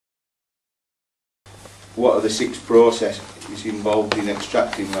what are the 6 processes involved in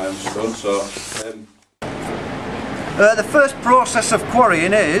extracting limestone. So the first process of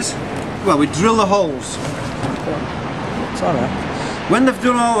quarrying is, well, we drill the holes. When they've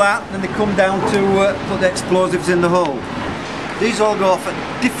done all that, then they come down to put the explosives in the hole. These all go off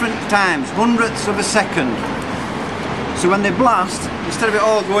at different times, hundredths of a second. So when they blast, instead of it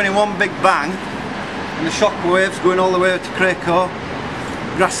all going in one big bang, and the shock waves going all the way to Cracow,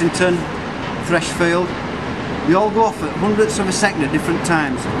 Grassington, Freshfield, they all go off at hundredths of a second at different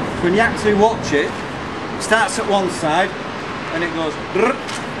times. When you actually watch it, it starts at one side and it goes brrr,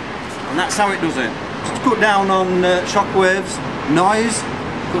 and that's how it does it. Just cut down on shock waves, noise,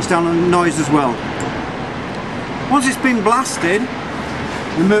 cuts down on noise as well. Once it's been blasted,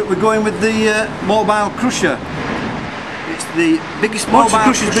 we're going with the mobile crusher. It's the biggest mobile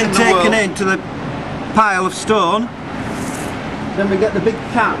crusher has been taken into the pile of stone. Then we get the big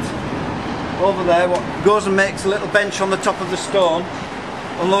cat over there, what goes and makes a little bench on the top of the stone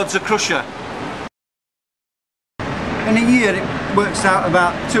and loads the crusher. In a year it works out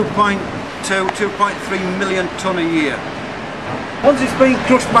about 2.3 million tonne a year. Once it's been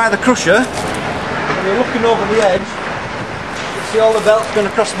crushed by the crusher, when you're looking over the edge, you see all the belts going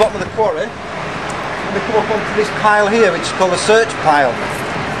across the bottom of the quarry, and they come up onto this pile here, which is called a search pile,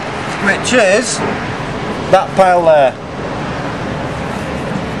 which is that pile there.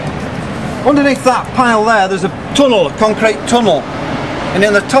 Underneath that pile there, there's a tunnel, a concrete tunnel, and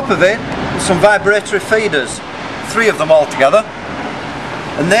in the top of it, there's some vibratory feeders, 3 of them all together,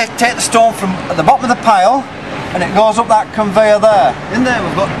 and they take the stone from at the bottom of the pile, and it goes up that conveyor there. In there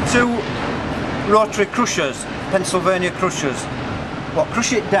we've got 2 rotary crushers, Pennsylvania crushers, what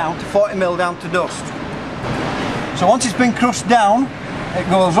crush it down to 40 mil down to dust. So once it's been crushed down, it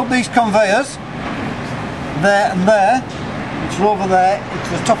goes up these conveyors, there and there, which are over there, into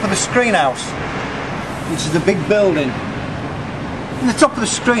the top of the screen house, which is the big building. In the top of the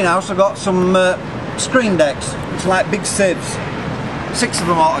screen house I've got some screen decks, which are like big sieves, 6 of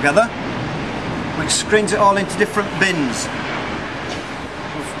them all together, which screens it all into different bins.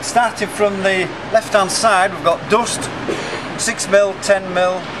 Starting from the left hand side, we've got dust, 6 mil, 10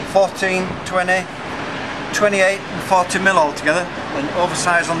 mil, 14, 20, 28 and 40 mil altogether, and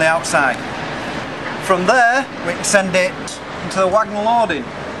oversized on the outside. From there we can send it into the wagon loading,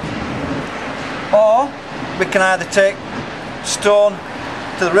 or we can either take stone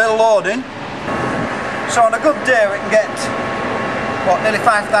to the rail loading. So on a good day we can get what, nearly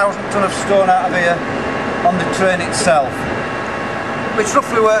 5,000 tonne of stone out of here on the train itself, which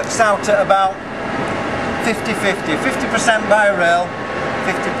roughly works out at about 50-50, 50% by rail,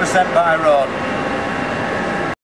 50% by road.